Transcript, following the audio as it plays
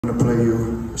I'm going to play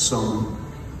you a song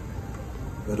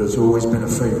that has always been a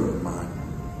favorite of mine.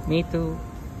 Me too.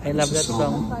 I love that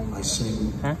song. I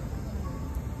sing Huh?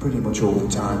 pretty much all the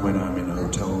time when I'm in a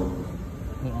hotel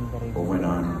or when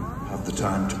I have the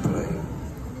time to play.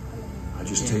 I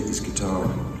just take this guitar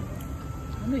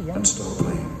and start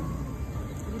playing.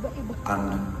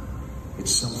 And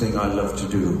it's something I love to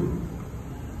do.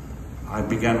 I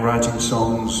began writing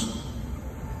songs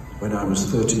when I was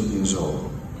 13 years old.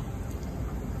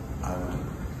 And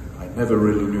I never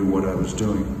really knew what I was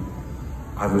doing.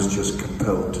 I was just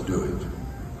compelled to do it.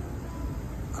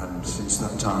 And since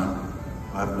that time,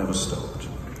 I've never stopped.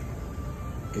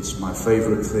 It's my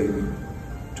favorite thing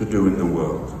to do in the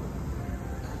world.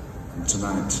 And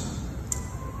tonight,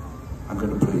 I'm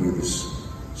going to play you this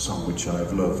song which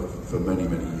I've loved for many,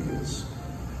 many years.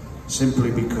 Simply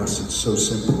because it's so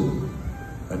simple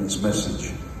and its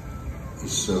message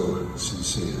is so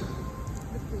sincere.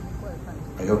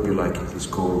 I hope you like it. It's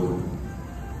called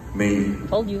Me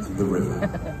and the River.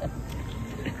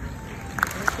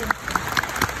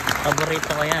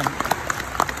 Paborito ko yan.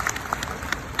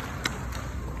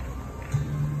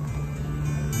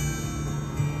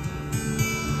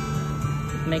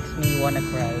 It makes me wanna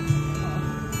cry.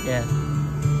 Yeah.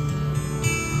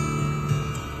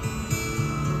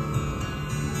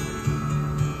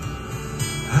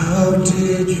 How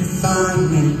did you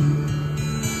find me?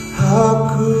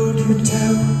 How could you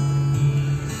tell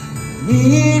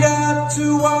me not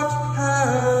to watch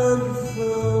how you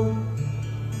flow?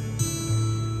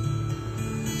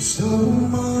 So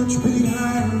much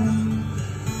behind me,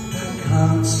 I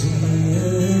can't see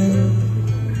it.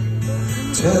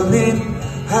 Tell me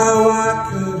how I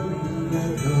could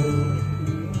let go.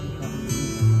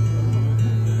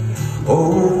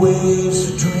 Always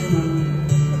a dreamer,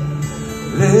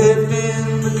 lived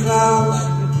in the clouds.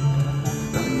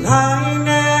 I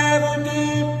never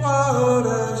did what I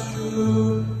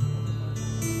should.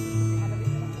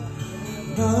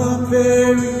 Not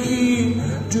very keen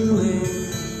doing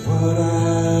what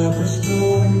I was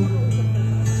told.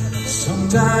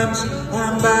 Sometimes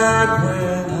I'm bad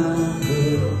when I'm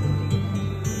good.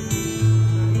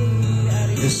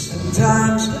 Yes,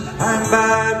 sometimes I'm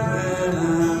bad when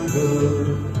I'm good.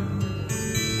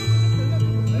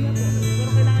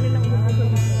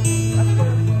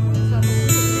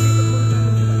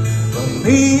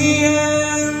 Me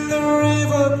and the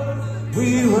river, we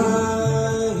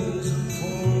rise and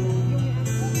fall.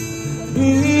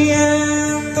 Me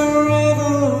and the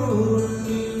river,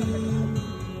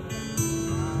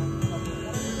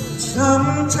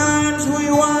 sometimes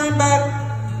we wind back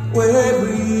where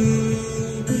we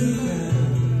began.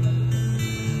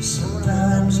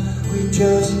 Sometimes we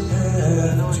just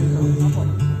have to.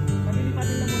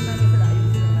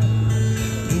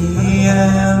 Me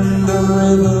and the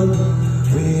river,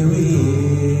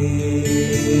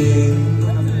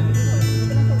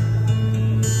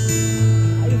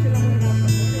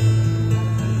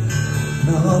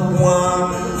 not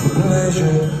one for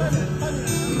pleasure,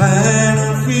 man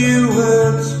of few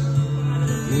words.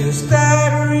 Yes,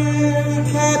 that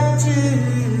really kept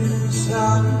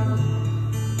inside.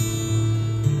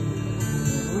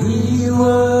 We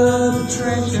were the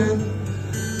treasure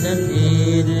that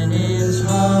hidden his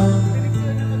heart.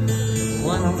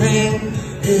 One thing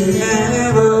he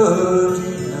never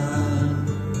denied.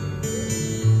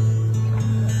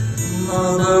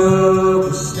 Mother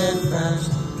was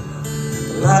steadfast,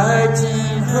 light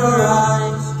in her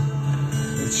eyes.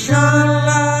 It shone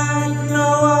like no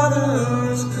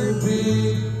others could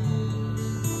be.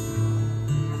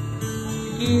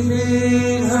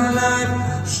 Giving her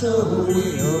life so we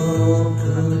all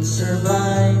could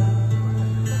survive.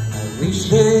 I wish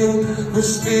they were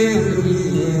still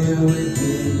here with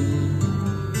me.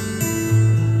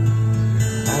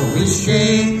 I wish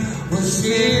they were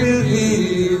still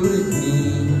here with me.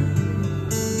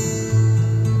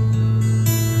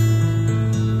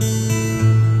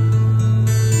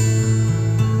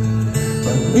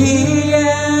 But me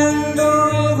and the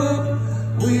river,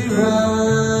 we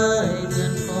rise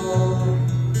and fall.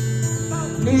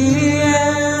 Me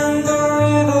and the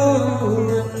river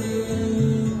and me.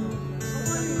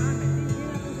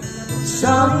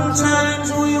 Sometimes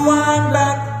we wind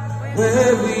back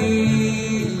where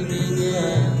we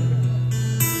began.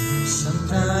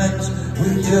 Sometimes we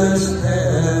just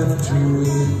have to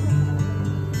wait.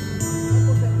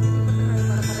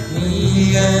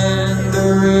 Me and the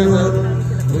river,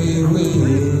 we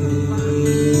wait.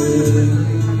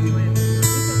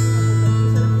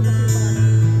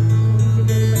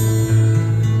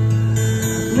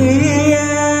 Me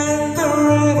and the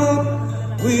river,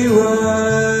 we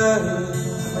rise and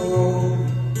fall.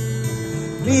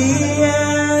 Me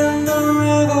and the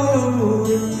river.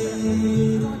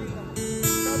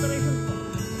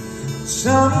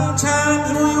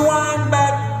 Sometimes we wind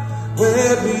back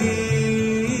where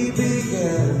we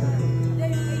began.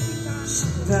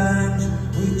 Sometimes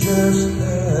we just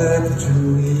have to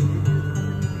eat.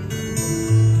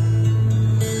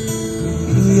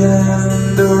 Me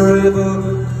and the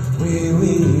river